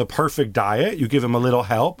give them the perfect diet. You give them a little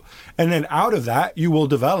help. And then out of that, you will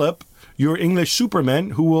develop your English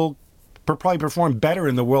supermen who will probably perform better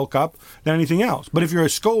in the World Cup than anything else. But if your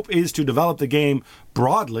scope is to develop the game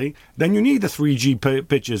broadly, then you need the 3G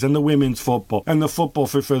pitches and the women's football and the football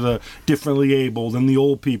for the differently abled and the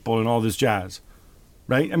old people and all this jazz.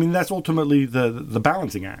 Right? I mean, that's ultimately the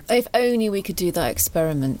balancing act. If only we could do that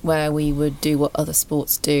experiment where we would do what other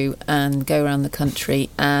sports do and go around the country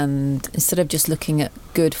and, instead of just looking at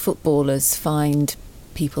good footballers, find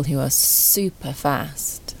people who are super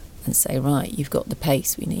fast and say, right, you've got the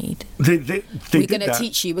pace we need. We're going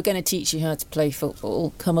to teach you how to play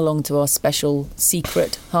football. Come along to our special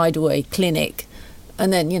secret hideaway clinic.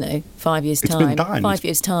 And then, 5 years'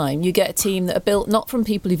 time, you get a team that are built not from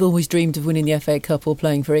people who've always dreamed of winning the FA Cup or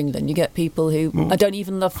playing for England. You get people who don't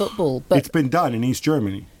even love football. But it's been done in East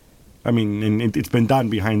Germany. I mean, and it's been done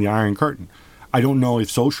behind the Iron Curtain. I don't know if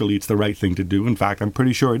socially it's the right thing to do. In fact, I'm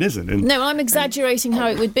pretty sure it isn't. No, I'm exaggerating how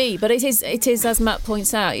it would be, but it is as Matt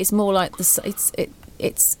points out. It's more like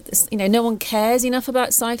no one cares enough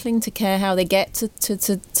about cycling to care how they get to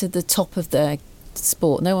the top of their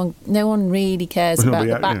sport. No one really cares about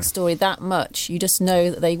the backstory that much. You just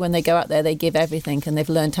know that when they go out there, they give everything and they've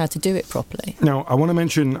learned how to do it properly. Now, I want to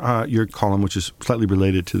mention your column, which is slightly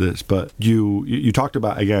related to this, but you talked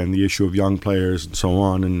about, again, the issue of young players and so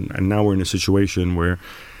on, and now we're in a situation where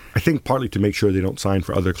I think partly to make sure they don't sign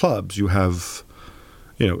for other clubs, you have,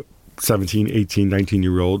 17, 18,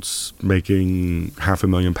 19-year-olds making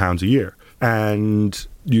 £500,000 a year. And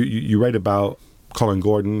you write about Colin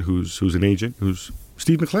Gordon, who's an agent, who's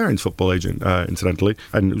Steve McLaren's football agent, incidentally,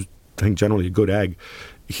 and was, I think, generally a good egg.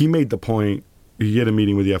 He made the point, he had a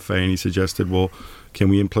meeting with the FA and he suggested, well, can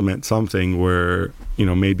we implement something where,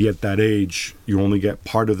 maybe at that age you only get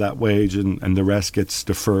part of that wage and the rest gets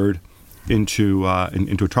deferred into a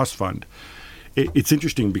trust fund. It's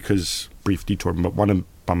interesting because, brief detour, but one of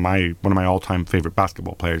my all-time favorite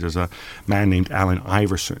basketball players is a man named Allen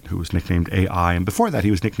Iverson, who was nicknamed AI, and before that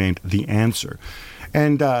he was nicknamed The Answer.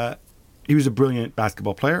 And he was a brilliant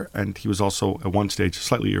basketball player, and he was also at one stage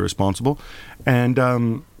slightly irresponsible.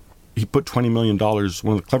 And he put $20 million, one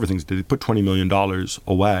of the clever things he did, he put $20 million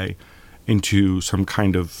away into some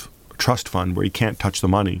kind of trust fund where he can't touch the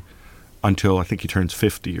money until I think he turns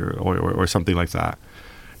 50 or something like that.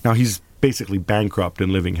 Now he's basically bankrupt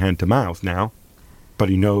and living hand to mouth now, but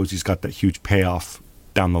he knows he's got that huge payoff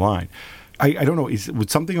down the line. I don't know,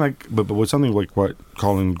 would something like what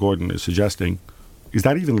Colin Gordon is suggesting, is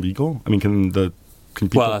that even legal? I mean, can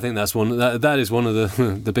people... Well, I think that's that is one of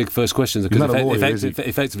the big first questions. Because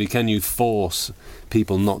effectively, can you force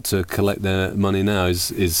people not to collect their money now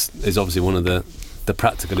is obviously one of the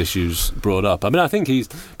practical issues brought up. I mean, I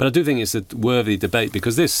do think it's a worthy debate,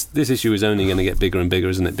 because this issue is only going to get bigger and bigger,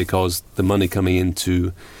 isn't it? Because the money coming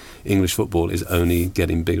into English football is only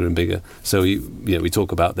getting bigger and bigger. So we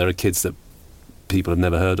talk about there are kids that people have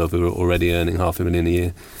never heard of who are already earning $500,000 a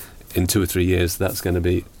year. In 2 or 3 years, that's going to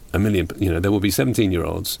be $1 million. There will be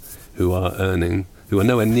 17-year-olds who are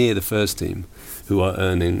nowhere near the first team, who are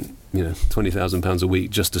earning £20,000 a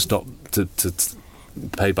week just to stop to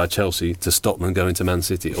paid by Chelsea to stop them going to Man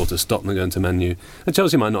City or to stop them going to Man U. And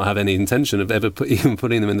Chelsea might not have any intention of ever even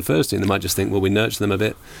putting them in the first team. They might just think, well, we nurture them a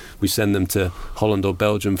bit, we send them to Holland or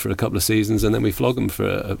Belgium for a couple of seasons, and then we flog them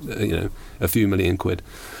for a few million quid.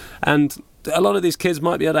 And a lot of these kids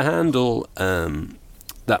might be able to handle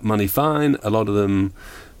that money fine. A lot of them,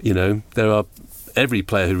 every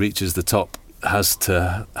player who reaches the top has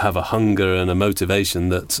to have a hunger and a motivation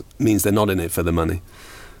that means they're not in it for the money.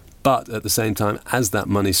 But at the same time, as that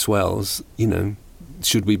money swells,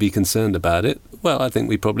 should we be concerned about it? Well, I think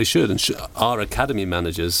we probably should. And are academy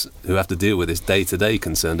managers who have to deal with this day-to-day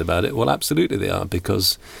concerned about it? Well, absolutely they are,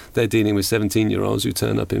 because they're dealing with 17-year-olds who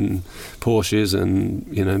turn up in Porsches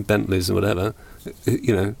and, Bentleys and whatever.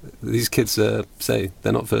 These kids say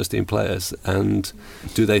they're not first-team players. And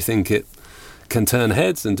do they think it can turn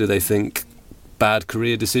heads? And do they think bad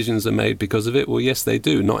career decisions are made because of it? Well, yes, they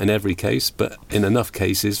do. Not in every case, but in enough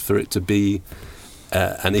cases for it to be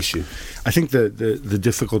an issue. I think the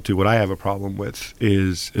difficulty, what I have a problem with,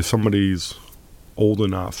 is if somebody's old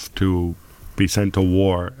enough to be sent to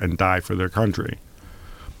war and die for their country,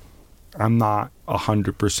 I'm not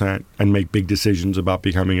 100% and make big decisions about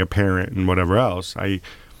becoming a parent and whatever else.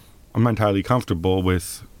 I'm entirely comfortable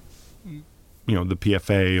with the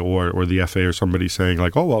PFA or the FA or somebody saying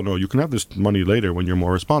like, oh, well, no, you can have this money later when you're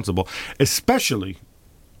more responsible, especially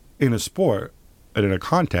in a sport and in a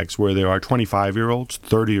context where there are 25-year-olds,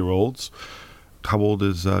 30-year-olds. How old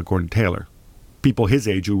is Gordon Taylor? People his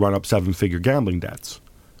age who run up 7-figure gambling debts,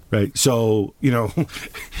 right? So,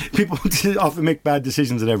 people often make bad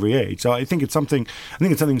decisions at every age. So I think it's something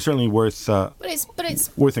certainly worth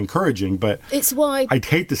worth encouraging, but it's why I'd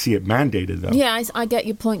hate to see it mandated, though. Yeah, I get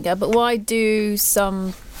your point, Gab, but why do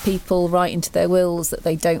some people write into their wills that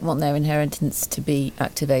they don't want their inheritance to be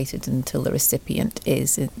activated until the recipient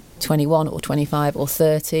is 21 or 25 or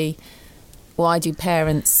 30? Why do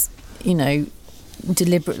parents,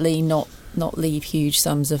 deliberately not leave huge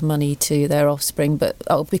sums of money to their offspring, but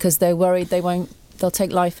because they're worried they'll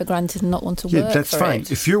take life for granted and not want to work for it? Yeah, that's fine.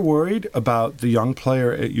 If you're worried about the young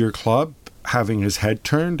player at your club having his head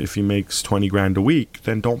turned if he makes $20,000 a week,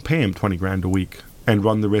 then don't pay him $20,000 a week and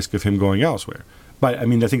run the risk of him going elsewhere. But I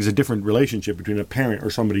think it's a different relationship between a parent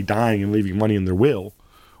or somebody dying and leaving money in their will,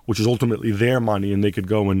 which is ultimately their money, and they could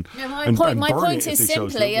go and My point is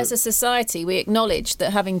simply, as a society, we acknowledge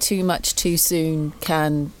that having too much too soon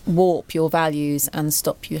can warp your values and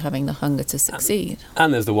stop you having the hunger to succeed.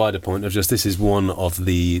 And there's the wider point of just this is one of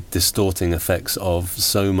the distorting effects of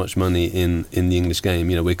so much money in the English game.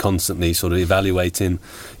 We're constantly sort of evaluating,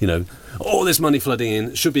 all this money flooding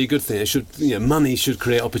in should be a good thing. It should, money should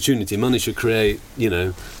create opportunity. Money should create,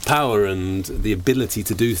 power and the ability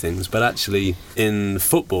to do things. But actually, in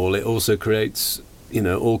football, it also creates,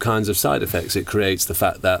 all kinds of side effects. It creates the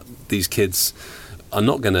fact that these kids are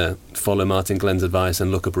not going to follow Martin Glenn's advice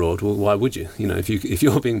and look abroad. Well, why would you? If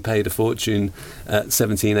you're being paid a fortune at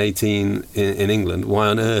 17, 18 in England, why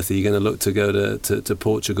on earth are you going to look to go to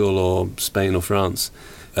Portugal or Spain or France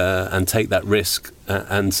and take that risk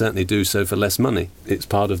and certainly do so for less money? It's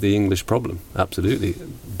part of the English problem. Absolutely.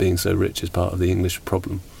 Being so rich is part of the English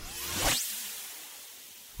problem.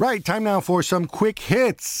 Right, time now for some quick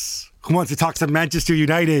hits. Who wants to talk some Manchester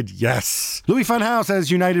United? Yes. Louis van Gaal says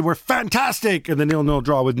United were fantastic in the 0-0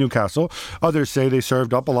 draw with Newcastle. Others say they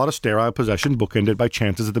served up a lot of sterile possession, bookended by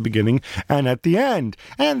chances at the beginning and at the end.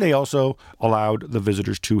 And they also allowed the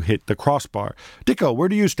visitors to hit the crossbar. Dicko, where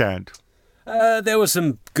do you stand? There were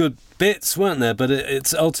some good bits, weren't there? But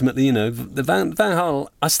it's ultimately, the Van Gaal.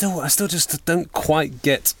 I still just don't quite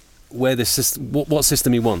get where this system, what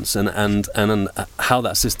system he wants, and how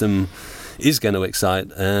that system is going to excite.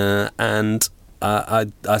 And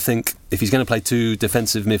I think if he's going to play two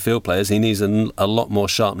defensive midfield players, he needs a lot more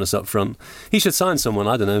sharpness up front. He should sign someone,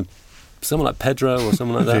 I don't know, someone like Pedro or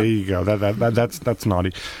someone like that. There you go. That's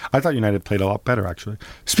naughty. I thought United played a lot better, actually.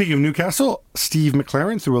 Speaking of Newcastle, Steve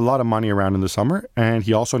McLaren threw a lot of money around in the summer, and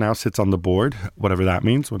he also now sits on the board, whatever that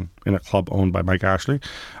means, when in a club owned by Mike Ashley.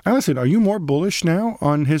 Alison, are you more bullish now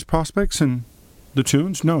on his prospects and the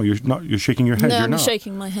Tunes? No, you're not. You're shaking your head. No, you're I'm not.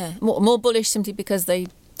 shaking my head. More bullish simply because they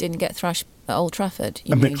didn't get thrashed at Old Trafford.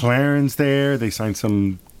 McLaren's there. They signed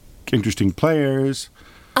some interesting players.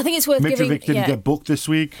 I think it's worth giving... Mitrovic didn't get booked this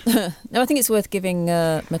week. No, I think it's worth giving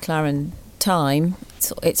McLaren time.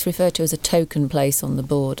 It's referred to as a token place on the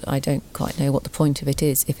board. I don't quite know what the point of it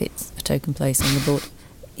is, if it's a token place on the board.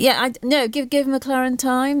 Yeah, give McLaren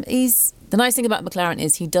time. The nice thing about McLaren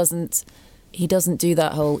is he doesn't do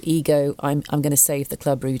that whole ego, I'm going to save the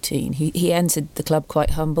club routine. He entered the club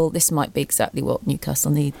quite humble. This might be exactly what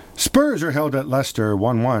Newcastle need. Spurs are held at Leicester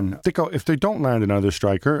 1-1. Dicko, if they don't land another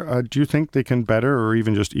striker, do you think they can better or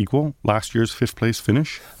even just equal last year's fifth place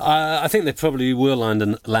finish? I think they probably will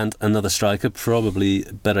land another striker, probably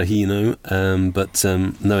Berahino. But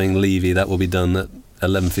knowing Levy, that will be done at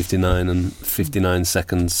 11:59 and 59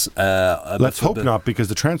 seconds. Let's hope not, because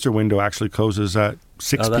the transfer window actually closes at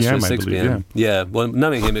 6 p.m. 6 p.m. Yeah, well,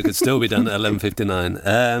 knowing him, it could still be done at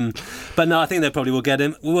 11:59. But no, I think they probably will get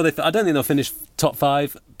him. Well, I don't think they'll finish top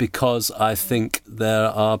 5 because I think there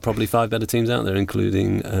are probably 5 better teams out there,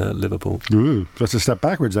 including Liverpool. Ooh, that's a step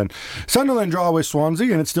backwards then. Sunderland draw with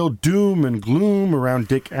Swansea, and it's still doom and gloom around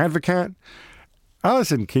Dick Advocat.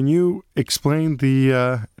 Alison, can you explain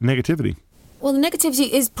the negativity? Well, the negativity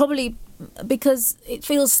is probably because it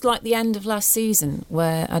feels like the end of last season,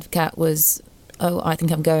 where Advocat was, I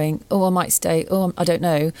think I'm going, I might stay, I don't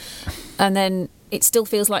know. And then it still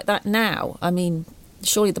feels like that now. I mean,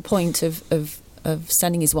 surely the point of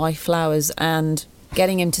sending his wife flowers and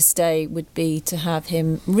getting him to stay would be to have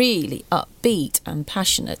him really upbeat and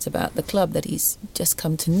passionate about the club that he's just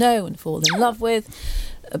come to know and fall in love with.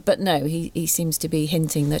 But no, he seems to be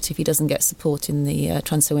hinting that if he doesn't get support in the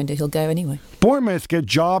transfer window, he'll go anyway. Bournemouth get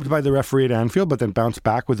jobbed by the referee at Anfield, but then bounce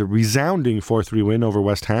back with a resounding 4-3 win over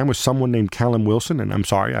West Ham with someone named Callum Wilson. And I'm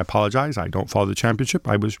sorry, I apologise, I don't follow the Championship.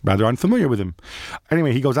 I was rather unfamiliar with him.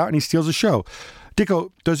 Anyway, he goes out and he steals the show.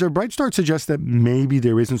 Dicko, does a bright start suggest that maybe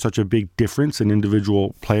there isn't such a big difference in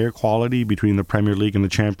individual player quality between the Premier League and the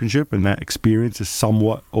Championship, and that experience is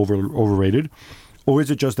somewhat overrated? Or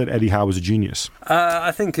is it just that Eddie Howe is a genius?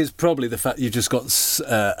 I think it's probably the fact you've just got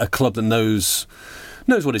a club that knows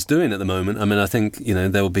what it's doing at the moment. I mean, I think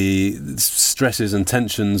there will be stresses and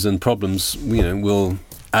tensions and problems. Will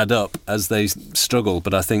add up as they struggle.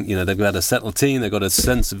 But I think they've got a settled team. They've got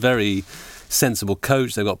a very sensible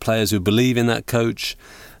coach. They've got players who believe in that coach.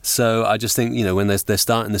 So I just think when they're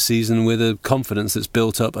starting the season with a confidence that's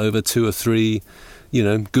built up over 2 or 3.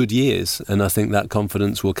 Good years, and I think that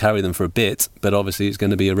confidence will carry them for a bit, but obviously it's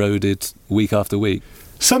going to be eroded week after week.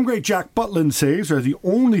 Some great Jack Butland saves are the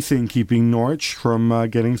only thing keeping Norwich from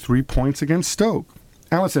getting 3 points against Stoke.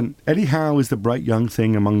 Alison, Eddie Howe is the bright young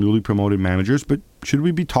thing among newly promoted managers, but should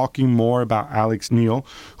we be talking more about Alex Neil,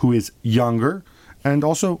 who is younger and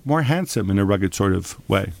also more handsome in a rugged sort of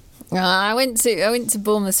way? I went to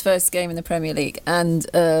Bournemouth's first game in the Premier League, and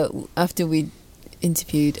after we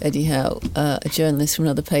interviewed Eddie Howe, a journalist from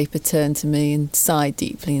another paper turned to me and sighed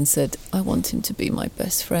deeply and said, I want him to be my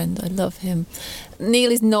best friend. I love him.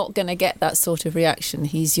 Neil is not going to get that sort of reaction.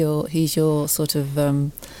 He's your sort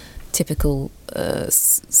of typical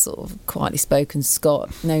sort of quietly spoken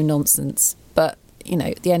Scot, no nonsense. But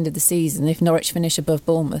at the end of the season, if Norwich finish above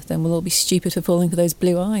Bournemouth, then we'll all be stupid for falling for those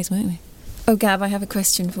blue eyes, won't we? Oh, Gav, I have a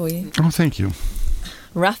question for you. Oh, thank you.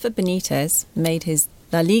 Rafa Benitez made his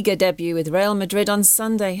La Liga debut with Real Madrid on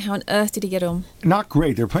Sunday. How on earth did he get on? Not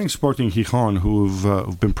great. They're playing Sporting Gijón,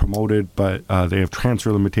 who've been promoted, but they have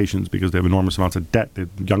transfer limitations because they have enormous amounts of debt. They're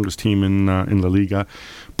the youngest team in La Liga.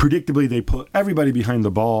 Predictably, they put everybody behind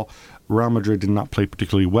the ball. Real Madrid did not play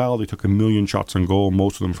particularly well. They took 1 million shots on goal,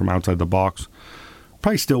 most of them from outside the box.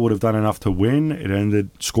 Probably still would have done enough to win. It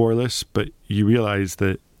ended scoreless, but you realize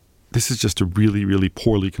that this is just a really, really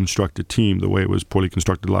poorly constructed team, the way it was poorly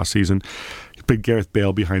constructed last season. You put Gareth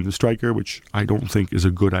Bale behind the striker, which I don't think is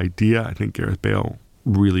a good idea. I think Gareth Bale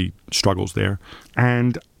really struggles there.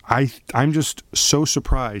 And I'm just so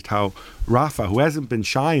surprised how Rafa, who hasn't been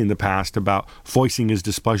shy in the past about voicing his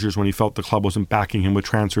displeasures when he felt the club wasn't backing him with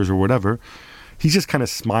transfers or whatever, he's just kind of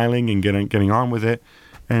smiling and getting on with it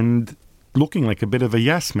and looking like a bit of a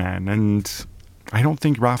yes man. And I don't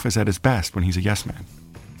think Rafa's at his best when he's a yes man.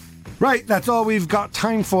 Right, that's all we've got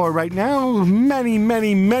time for right now. Many,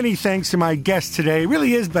 many, many thanks to my guest today. It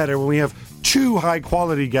really is better when we have 2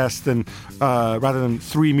 high-quality guests rather than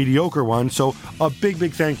 3 mediocre ones. So a big,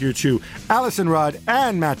 big thank you to Alison Rudd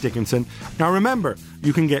and Matt Dickinson. Now remember,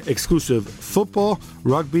 you can get exclusive football,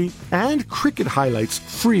 rugby, and cricket highlights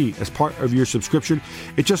free as part of your subscription.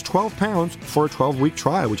 It's just £12 for a 12-week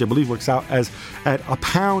trial, which I believe works out at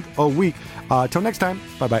 £1 a week. Till next time,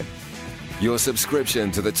 bye-bye. Your subscription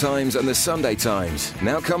to The Times and The Sunday Times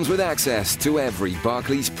now comes with access to every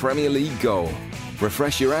Barclays Premier League goal.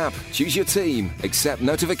 Refresh your app, choose your team, accept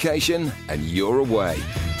notification, and you're away.